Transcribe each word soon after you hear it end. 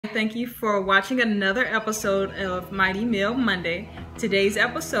thank you for watching another episode of Mighty Meal Monday. Today's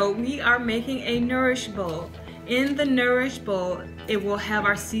episode, we are making a Nourish bowl. In the Nourish bowl, it will have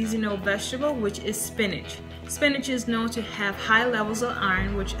our seasonal vegetable, which is spinach. Spinach is known to have high levels of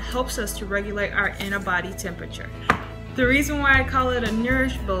iron, which helps us to regulate our inner body temperature. The reason why I call it a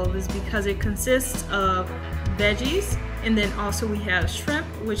Nourish bowl is because it consists of veggies, and then also we have shrimp,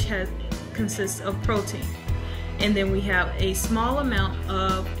 which consists of protein. And then we have a small amount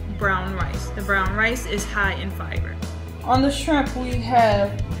of brown rice. The brown rice is high in fiber. On the shrimp, we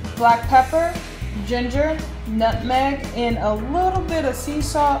have black pepper, ginger, nutmeg, and a little bit of sea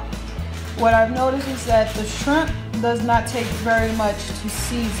salt. What I've noticed is that the shrimp does not take very much to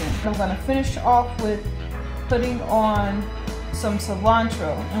season. I'm going to finish off with putting on some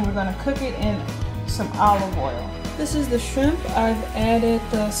cilantro, and we're going to cook it in some olive oil. This is the shrimp. I've added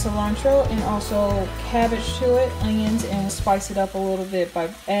the cilantro and also cabbage to it, onions, and spice it up a little bit by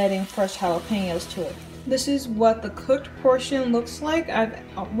adding fresh jalapeños to it. This is what the cooked portion looks like. I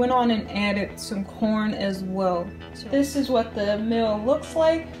went on and added some corn as well. So this is what the meal looks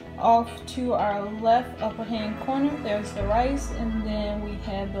like. Off to our left upper hand corner, there's the rice, and then we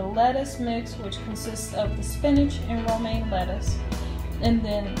have the lettuce mix, which consists of the spinach and romaine lettuce. And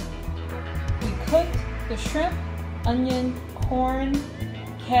then we cooked the shrimp, onion, corn,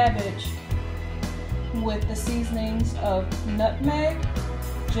 cabbage with the seasonings of nutmeg,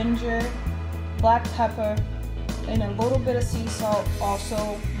 ginger, black pepper, and a little bit of sea salt,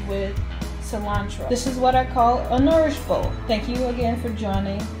 also with cilantro. This is what I call a Nourish bowl. Thank you again for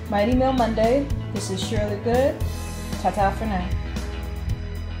joining Mighty Meal Monday. This is Shirley Good. Ta-ta for now.